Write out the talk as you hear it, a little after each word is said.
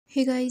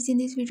Hey guys, in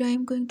this video I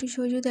am going to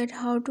show you that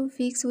how to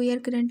fix we are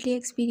currently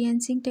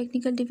experiencing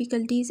technical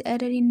difficulties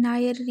error in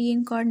NieR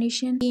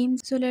Reincarnation game.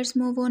 So let's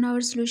move on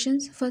our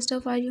solutions. First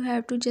of all, you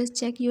have to just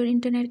check your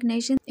internet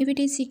connection. If it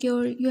is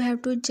secure, you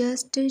have to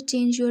just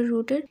change your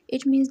router.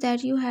 It means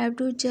that you have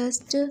to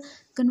just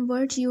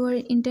convert your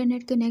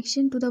internet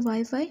connection to the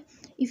Wi-Fi.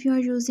 If you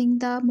are using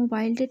the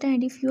mobile data,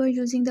 and if you are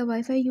using the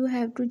Wi-Fi, you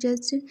have to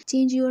just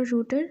change your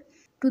router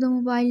to the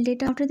mobile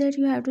data. After that,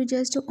 you have to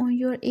just on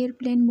your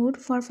airplane mode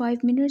for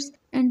 5 minutes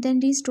and then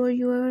restore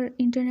your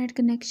internet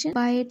connection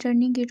by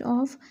turning it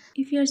off.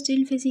 If you are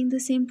still facing the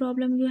same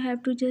problem, you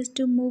have to just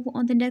move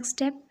on the next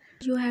step.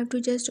 You have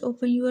to just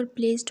open your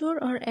Play Store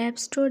or App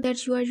Store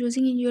that you are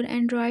using in your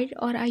Android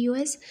or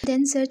iOS.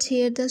 Then search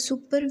here the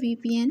Super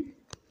VPN.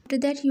 After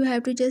that, you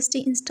have to just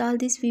install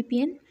this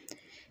VPN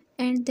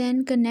and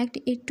then connect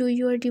it to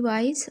your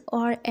device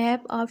or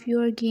app of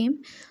your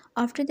game.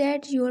 After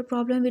that, your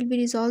problem will be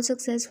resolved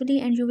successfully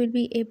and you will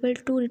be able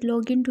to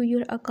log into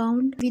your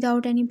account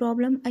without any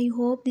problem. I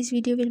hope this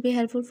video will be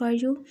helpful for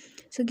you.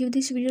 So give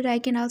this video a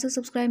like and also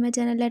subscribe my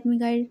channel. Let me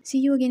guide. See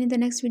you again in the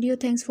next video.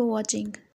 Thanks for watching.